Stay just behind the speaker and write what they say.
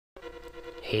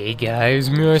Hey guys,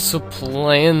 me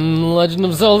playing Legend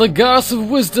of Zelda Goddess of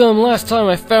Wisdom. Last time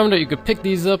I found out you could pick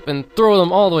these up and throw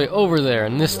them all the way over there,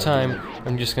 and this time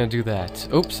I'm just gonna do that.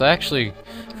 Oops, I actually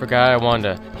forgot I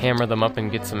wanted to hammer them up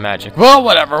and get some magic. Well,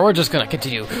 whatever, we're just gonna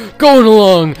continue going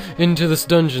along into this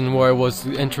dungeon where I was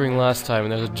entering last time,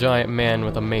 and there's a giant man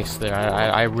with a mace there.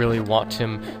 I really want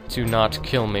him to not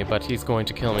kill me, but he's going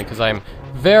to kill me because I'm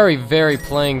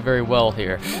playing very well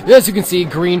here. As you can see,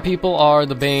 green people are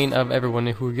the bane of everyone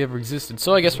who ever existed,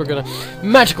 so I guess we're gonna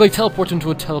magically teleport into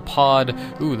a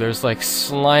telepod. Ooh, there's like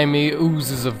slimy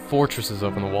oozes of fortresses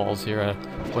over the walls here.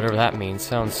 Whatever that means.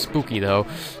 Sounds spooky, though.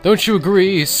 Don't you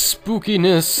agree?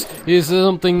 Spookiness is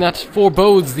something that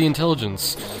forebodes the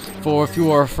intelligence. For if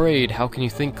you are afraid, how can you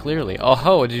think clearly?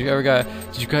 Oh, did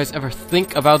you guys ever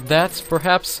think about that?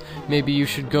 Perhaps maybe you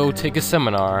should go take a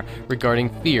seminar regarding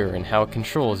fear and how it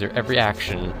controls your every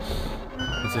action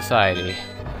in society.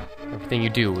 Everything you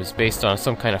do is based on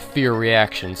some kind of fear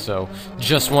reaction, so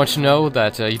just want you to know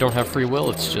that you don't have free will.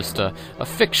 It's just a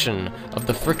fiction of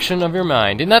the friction of your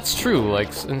mind. And that's true,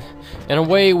 like, in a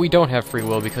way we don't have free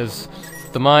will because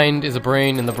the mind is a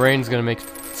brain and the brain's gonna make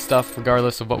stuff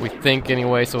regardless of what we think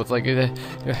anyway, so it's like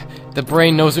the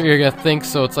brain knows what you're gonna think,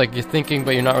 so it's like you're thinking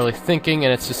but you're not really thinking,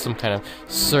 and it's just some kind of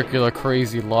circular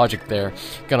crazy logic there.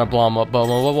 Gonna blow up a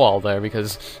wall there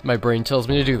because my brain tells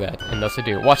me to do that, and thus I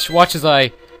do. Watch as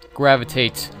I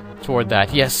gravitate toward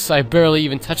that. Yes, I barely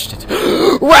even touched it.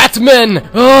 Ratmen!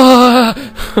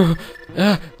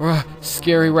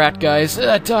 Scary rat guys.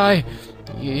 Die!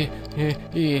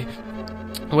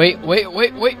 Wait,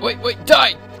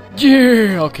 die!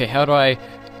 Yeah! Okay, how do I...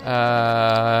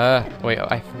 wait,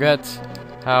 I forgot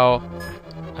how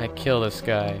I kill this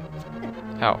guy.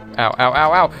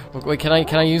 Ow. Wait, can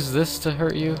I use this to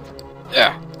hurt you?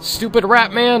 Stupid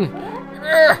rat man!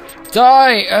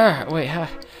 Die!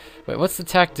 Wait, what's the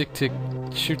tactic to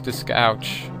shoot this guy?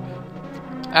 Ouch.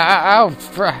 Ow!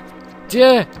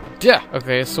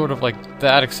 Okay, it's sort of like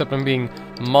that, except I'm being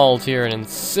mauled here and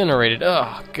incinerated.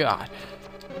 Oh, God.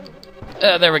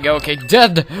 There we go, okay,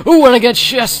 dead! Ooh, and I get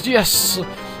chest, yes!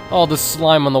 All the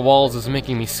slime on the walls is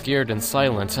making me scared and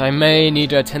silent. I may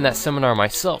need to attend that seminar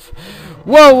myself.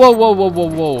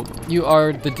 Whoa! You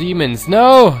are the demons.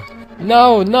 No,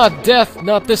 not death,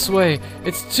 not this way.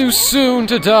 It's too soon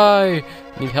to die.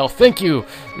 Need help, thank you.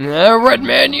 Red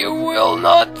man, you will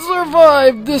not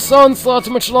survive this onslaught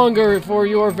much longer, for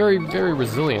you are very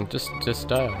resilient. Just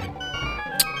die.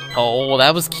 Oh,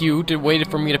 that was cute. It waited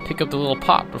for me to pick up the little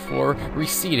pot before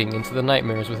receding into the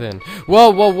nightmares within.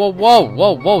 Whoa!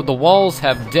 The walls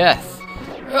have death.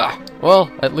 Ugh.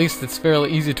 Well, at least it's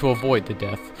fairly easy to avoid the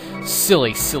death.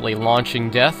 Silly launching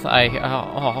death.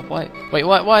 What? Wait,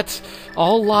 what?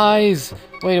 All lies.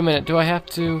 Wait a minute. Do I have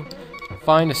to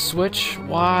find a switch?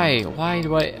 Why? Why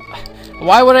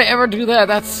would I ever do that?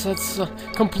 That's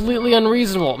completely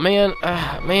unreasonable, man.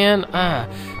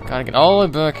 Gotta get all the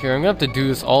way back here. I'm gonna have to do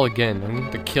this all again. I'm gonna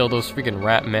have to kill those freaking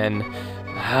rat men.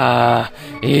 That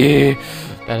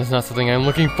is not something I'm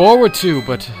looking forward to,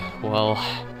 but, well,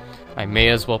 I may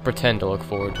as well pretend to look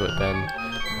forward to it then.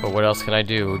 But what else can I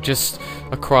do? Just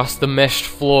across the meshed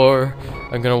floor,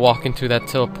 I'm gonna walk into that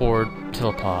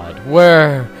telepod.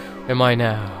 Where am I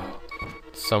now?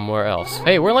 Somewhere else.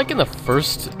 Hey, we're like in the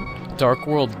first Dark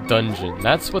World dungeon.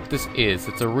 That's what this is.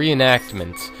 It's a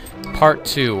reenactment. Part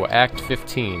 2, Act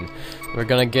 15. We're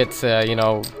gonna get,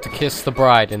 to kiss the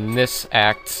bride in this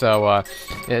act, so,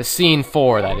 Scene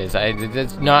 4, that is.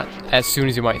 It's not as soon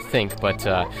as you might think, but,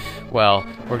 well,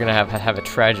 we're gonna have a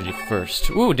tragedy first.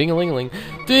 Ooh, ding-a-ling-a-ling.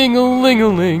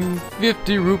 Ding-a-ling-a-ling.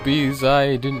 50 rupees,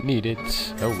 I didn't need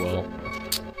it. Oh well.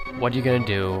 What are you gonna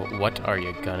do? What are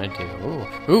you gonna do?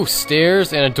 Ooh,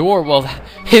 stairs and a door. Well,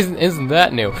 isn't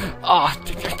that new? Oh,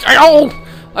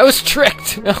 I was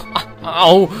tricked.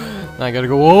 Oh, I gotta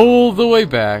go all the way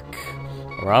back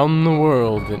around the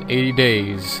world in 80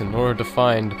 days in order to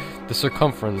find the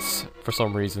circumference. For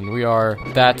some reason, we are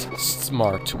that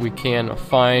smart. We can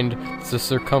find the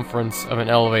circumference of an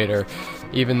elevator,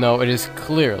 even though it is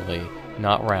clearly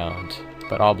not round,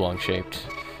 but oblong-shaped.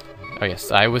 Oh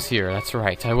yes, I was here. That's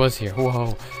right, I was here.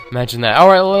 Whoa, imagine that.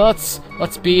 Alright, well,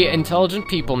 let's be intelligent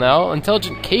people now.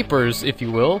 Intelligent capers, if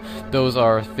you will. Those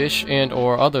are fish and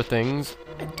or other things.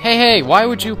 Hey, why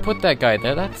would you put that guy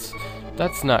there?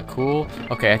 That's not cool.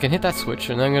 Okay, I can hit that switch,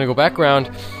 and then I'm gonna go back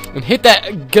around and hit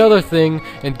that other thing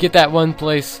and get that one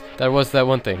place that was that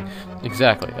one thing.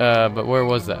 Exactly. But where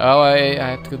was that? Oh, I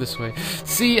have to go this way.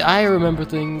 See, I remember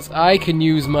things. I can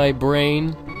use my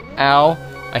brain. Ow.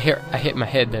 I hit my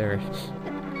head there,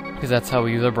 because that's how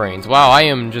we use our brains. Wow, I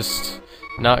am just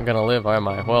not gonna live, am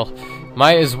I? Well,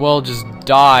 Might as well just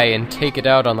die and take it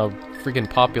out on the freaking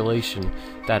population.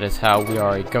 That is how we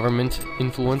are a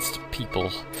government-influenced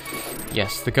people.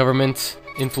 Yes, the government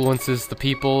influences the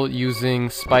people using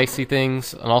spicy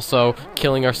things and also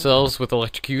killing ourselves with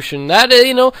electrocution. That,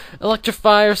 you know,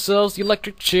 electrify ourselves. The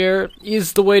electric chair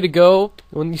is the way to go.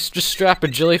 When you just strap a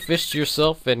jellyfish to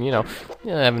yourself and, you know,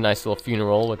 have a nice little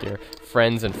funeral with your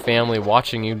friends and family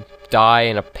watching you die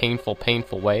in a painful,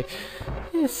 painful way.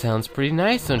 It sounds pretty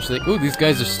nice, don't you think? Ooh, these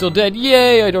guys are still dead.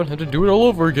 Yay, I don't have to do it all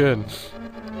over again.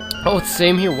 Oh, it's the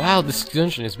same here. Wow, this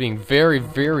dungeon is being very,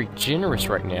 very generous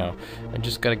right now. I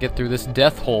just gotta get through this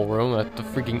death hole room with the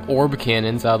freaking orb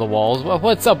cannons out of the walls. Well,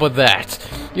 what's up with that?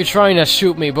 You're trying to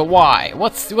shoot me, but why?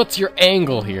 What's your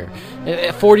angle here?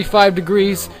 45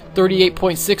 degrees?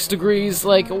 38.6 degrees?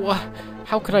 Like, what?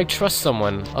 How could I trust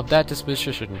someone of that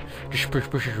disposition?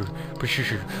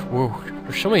 Whoa,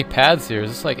 there's so many paths here.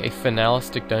 Is this like a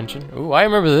finalistic dungeon? Ooh, I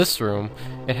remember this room.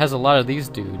 It has a lot of these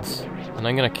dudes. And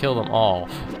I'm gonna kill them all.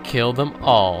 Kill them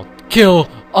all. Kill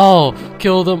all!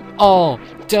 Kill them all!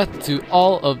 Death to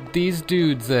all of these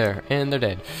dudes there. And they're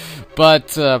dead.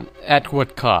 But, at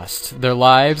what cost? Their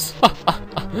lives?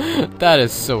 That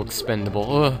is so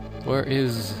expendable. Where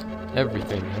is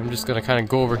everything? I'm just gonna kind of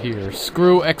go over here.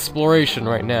 Screw exploration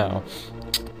right now.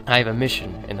 I have a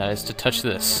mission, and that is to touch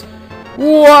this.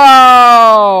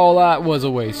 Wow! That was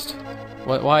a waste.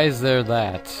 Why is there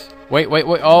that? Wait.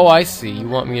 Oh, I see. You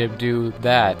want me to do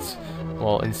that.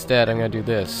 Well, instead, I'm gonna do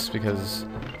this, because...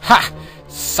 Ha!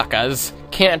 Suckers!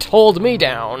 Can't hold me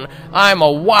down! I'm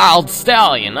a wild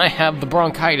stallion! I have the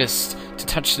bronchitis to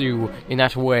touch you in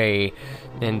that way.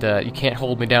 And, you can't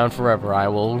hold me down forever. I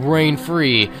will reign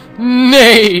free.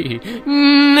 Nay!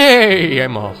 Nay!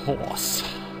 I'm a horse.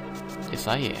 Yes,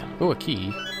 I am. Ooh, a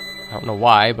key. I don't know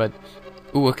why, but...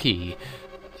 Ooh, a key.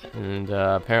 And,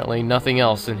 apparently nothing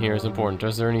else in here is important.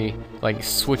 Is there any, like,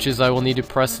 switches I will need to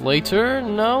press later?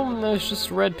 No? There's just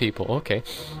red people. Okay.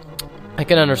 I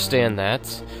can understand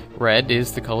that. Red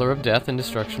is the color of death and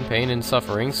destruction, pain and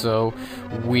suffering, so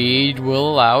we will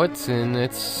allow it in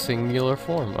its singular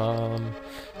form.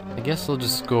 I guess we'll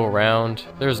just go around.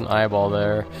 There's an eyeball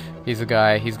there. He's a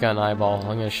guy. He's got an eyeball.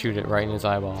 I'm gonna shoot it right in his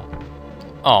eyeball.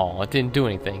 Oh, it didn't do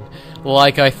anything.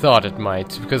 Like I thought it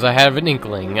might, because I have an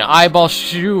inkling. Eyeball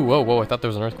shoot. Whoa, I thought there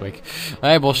was an earthquake.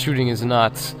 Eyeball shooting is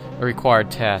not a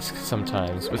required task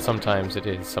sometimes, but sometimes it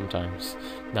is. Sometimes.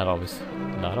 Not always.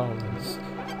 Not always.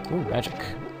 Ooh, magic.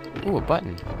 Ooh, a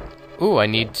button. Ooh, I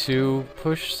need to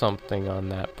push something on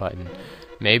that button.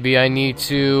 Maybe I need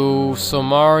to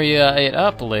Somaria it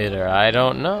up later. I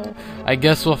don't know. I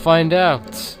guess we'll find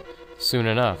out soon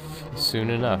enough.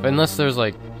 Soon enough. Unless there's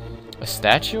like a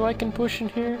statue I can push in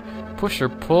here? Push or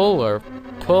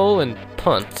pull and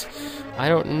punt. I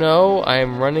don't know.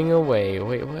 I'm running away.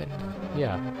 Wait, what?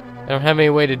 Yeah. I don't have any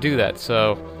way to do that,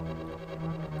 so...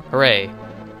 Hooray.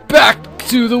 Back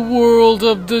to the world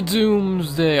of the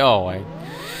doomsday. Oh, I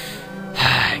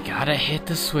gotta hit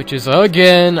the switches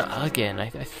again. I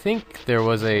think there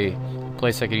was a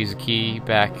place I could use a key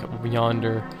back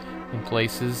yonder in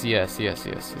places. Yes, there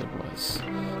was.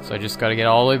 So I just gotta get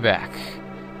all the way back.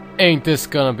 Ain't this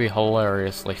gonna be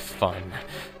hilariously fun?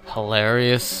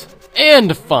 Hilarious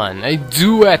and fun. A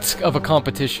duet of a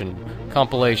compilation.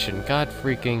 God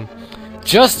freaking...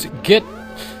 Just get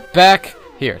back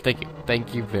here. Thank you.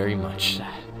 Thank you very much.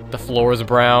 The floor is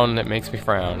brown. It makes me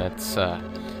frown. It's a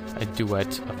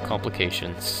duet of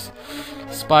complications.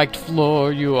 Spiked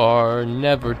floor, you are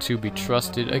never to be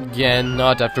trusted again.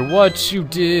 Not after what you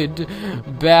did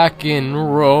back in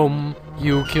Rome.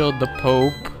 You killed the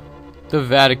Pope. The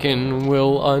Vatican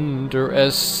will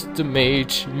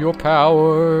underestimate your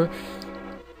power.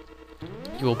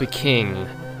 You will be king.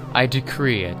 I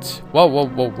decree it.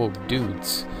 Whoa,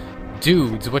 dudes.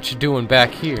 Dudes, what you doing back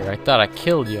here? I thought I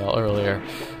killed y'all earlier.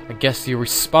 I guess you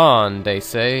respawn, they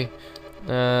say.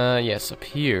 Yes, up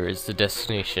here is the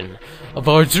destination of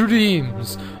our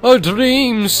dreams. Our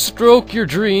dreams! Stroke your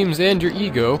dreams and your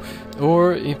ego.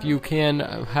 Or, if you can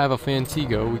have a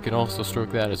Fantigo, we can also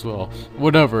stroke that as well.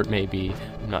 Whatever it may be.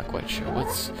 I'm not quite sure.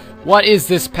 What is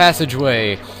this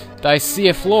passageway? I see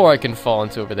a floor I can fall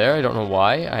into over there. I don't know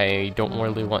why. I don't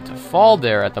really want to fall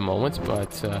there at the moment,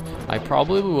 but I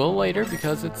probably will later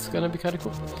because it's gonna be kind of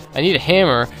cool. I need a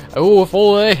hammer. Oh, if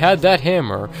only I had that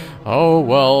hammer. Oh,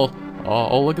 well.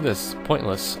 Oh, look at this.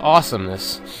 Pointless.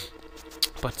 Awesomeness.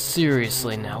 But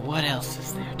seriously now, what else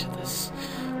is there to this?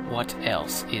 What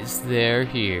else is there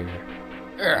here?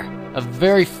 A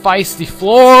very feisty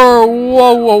floor!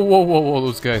 Whoa,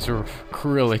 those guys are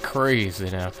really crazy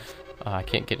now. I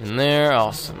can't get in there.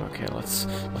 Awesome. Okay, let's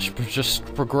just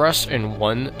progress in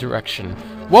one direction.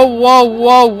 Whoa, whoa,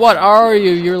 whoa! What are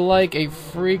you? You're like a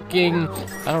freaking...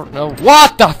 I don't know.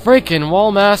 What the freaking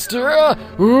wall master?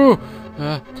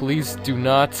 Please do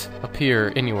not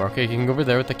appear anywhere. Okay, you can go over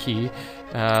there with the key.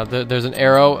 There's an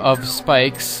arrow of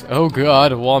spikes. Oh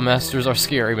god, wall masters are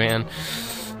scary, man.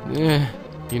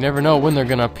 You never know when they're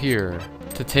gonna appear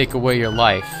to take away your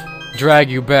life, drag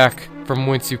you back from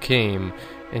whence you came,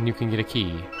 and you can get a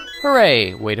key.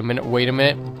 Hooray! Wait a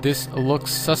minute. This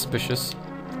looks suspicious.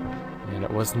 And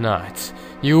it was not.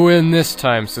 You win this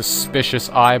time, suspicious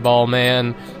eyeball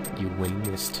man. You win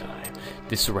this time.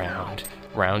 This round.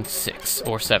 Round 6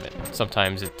 or 7.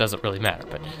 Sometimes it doesn't really matter,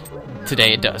 but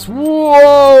today it does.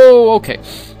 Whoa! Okay.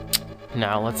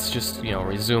 Now let's just,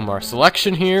 resume our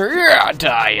selection here. Yeah,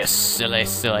 die, you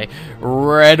silly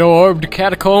red-orbed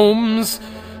catacombs.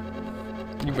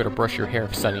 You better brush your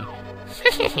hair, Sonny.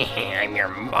 I'm your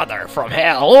mother from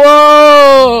hell.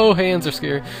 Whoa! Hands are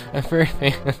scary. I'm very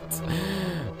hands.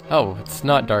 Oh, it's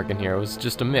not dark in here. It was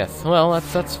just a myth. Well,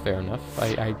 that's fair enough.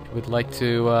 I would like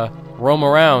to roam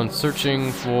around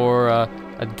searching for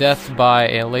a death by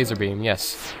a laser beam.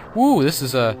 Yes. Woo, this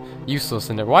is useless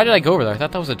in there. Why did I go over there? I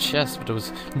thought that was a chest, but it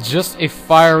was just a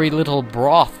fiery little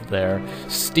broth there,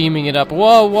 steaming it up.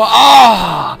 Whoa, whoa!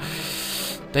 Ah!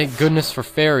 Thank goodness for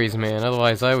fairies, man.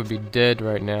 Otherwise, I would be dead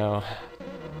right now.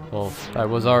 Well, I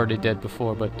was already dead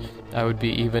before, but I would be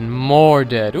even more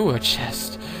dead. Ooh, a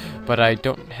chest. But I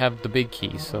don't have the big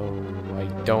key, so I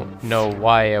don't know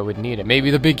why I would need it. Maybe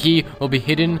the big key will be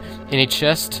hidden in a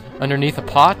chest underneath a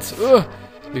pot? Ugh!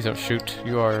 Please don't shoot.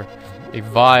 You are a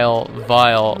vile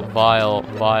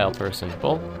person.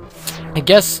 Well, I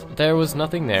guess there was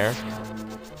nothing there.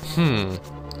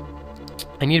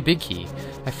 I need a big key.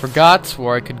 I forgot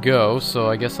where I could go, so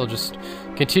I guess I'll just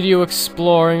continue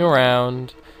exploring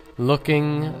around,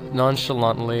 looking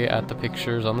nonchalantly at the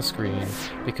pictures on the screen,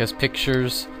 because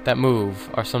pictures that move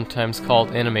are sometimes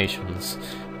called animations.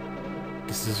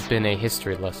 This has been a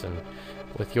history lesson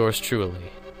with yours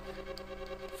truly,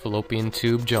 Fallopian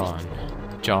Tube John.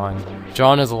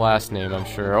 John is a last name, I'm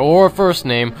sure, or a first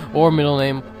name, or middle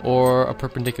name, or a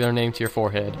perpendicular name to your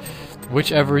forehead.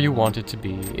 Whichever you want it to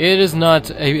be. It is not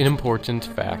an important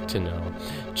fact to know.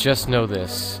 Just know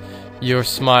this. Your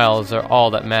smiles are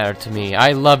all that matter to me.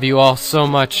 I love you all so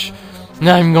much.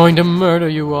 I'm going to murder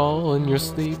you all in your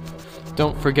sleep.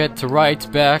 Don't forget to write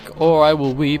back, or I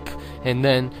will weep, and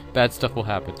then bad stuff will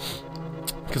happen.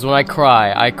 Because when I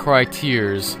cry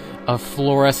tears of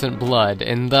fluorescent blood,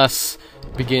 and thus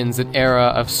begins an era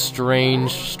of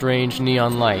strange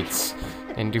neon lights.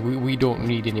 And we don't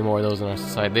need any more of those in our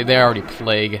society. They already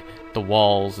plague the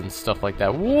walls and stuff like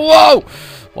that. Whoa!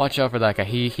 Watch out for that guy.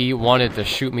 He wanted to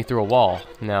shoot me through a wall.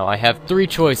 Now, I have 3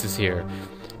 choices here.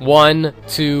 1,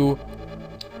 2,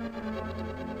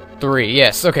 3.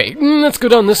 Yes, okay. Let's go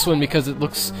down this one because it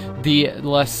looks the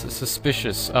less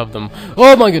suspicious of them.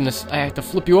 Oh my goodness. I have to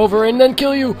flip you over and then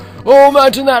kill you. Oh,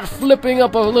 imagine that, flipping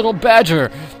up a little badger.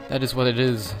 That is what it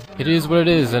is. It is what it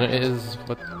is, and it is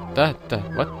what... what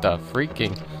the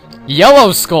freaking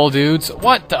yellow skull dudes?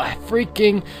 What the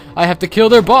freaking? I have to kill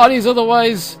their bodies,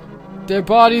 otherwise their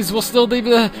bodies will still be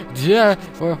the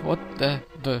what the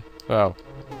oh,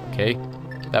 okay,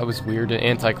 that was weird and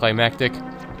anticlimactic.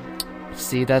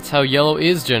 See, that's how yellow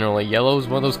is generally. Yellow is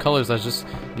one of those colors that's just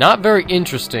not very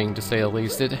interesting, to say the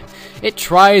least. It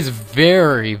tries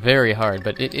very hard,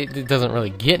 but it doesn't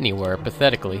really get anywhere.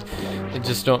 Pathetically,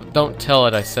 just don't tell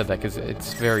it I said that, because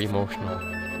it's very emotional.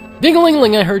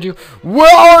 Ding-a-ling-a-ling, I heard you.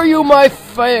 Where are you, my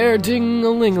fair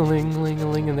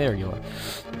ding-a-ling-a-ling-ling-a-ling? And there you are.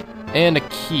 And a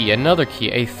key, another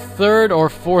key, a 3rd or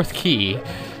 4th key.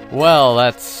 Well,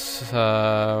 that's,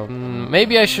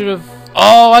 maybe I should have...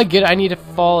 Oh, I get it. I need to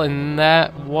fall in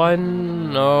that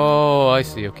one. Oh, I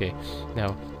see. Okay.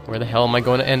 Now, where the hell am I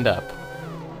going to end up?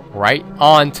 Right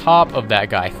on top of that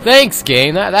guy. Thanks,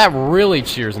 game. That really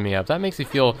cheers me up. That makes me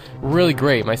feel really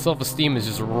great. My self-esteem is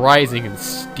just rising and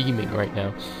steaming right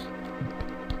now.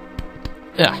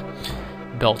 Yeah,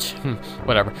 belch.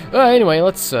 Whatever. Anyway,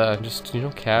 let's just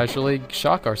casually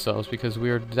shock ourselves because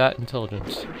we're that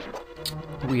intelligent.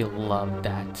 We love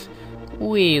that.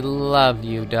 We love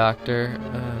you, Doctor.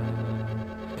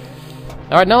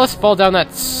 All right, now let's fall down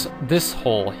this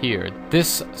hole here.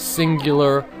 This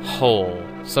singular hole.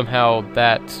 Somehow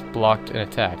that blocked an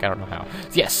attack. I don't know how.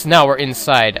 Yes, now we're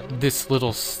inside this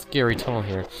little scary tunnel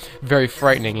here. Very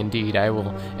frightening indeed. I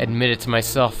will admit it to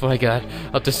myself. Oh my god.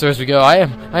 Up the stairs we go. I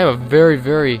am a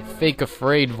very fake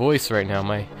afraid voice right now.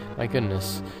 My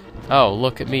goodness. Oh,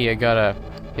 look at me. I gotta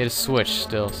hit a switch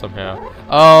still somehow.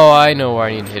 Oh, I know where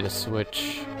I need to hit a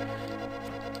switch.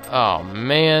 Oh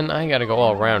man, I gotta go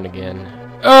all around again.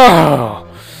 Oh!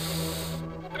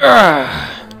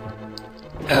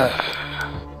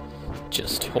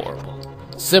 Just horrible.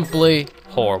 Simply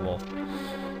horrible.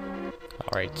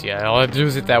 Alright, yeah, all I have to do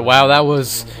is hit that. Wow, that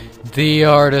was the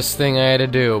hardest thing I had to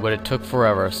do, but it took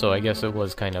forever, so I guess it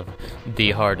was kind of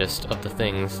the hardest of the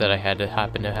things that I had to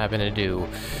happen to do.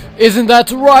 Isn't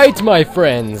that right, my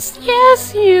friends?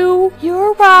 Yes,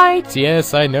 you're right.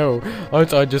 Yes, I know.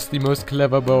 Aren't I just the most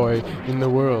clever boy in the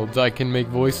world? I can make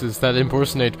voices that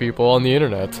impersonate people on the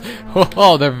internet.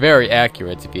 Oh, they're very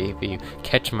accurate if you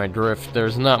catch my drift.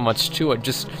 There's not much to it,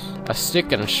 just a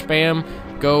stick and a spam.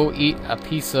 Go eat a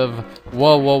piece of...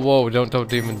 Whoa, whoa, whoa,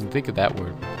 don't even think of that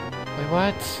word. Wait,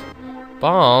 what?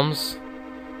 Bombs?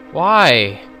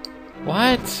 Why?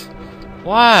 What?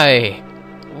 Why?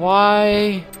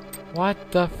 Why?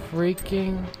 What the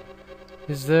freaking?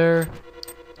 Is there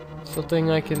something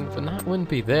I can... wouldn't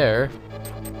be there.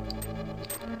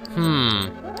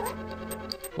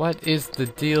 What is the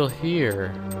deal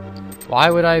here? Why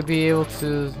would I be able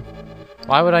to...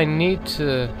 Why would I need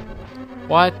to...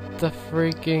 What the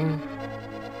freaking...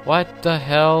 What the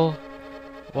hell?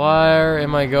 Where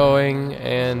am I going?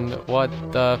 And what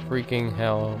the freaking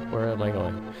hell? Where am I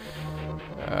going?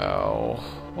 Oh...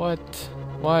 What?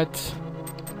 What?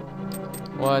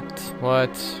 What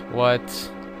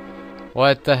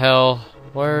the hell?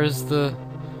 Where is the...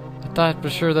 I thought for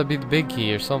sure that'd be the big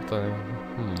key or something.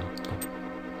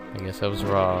 I guess I was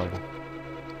wrong.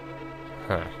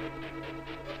 Huh.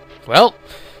 Well,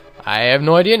 I have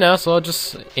no idea now, so I'll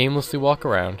just aimlessly walk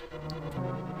around.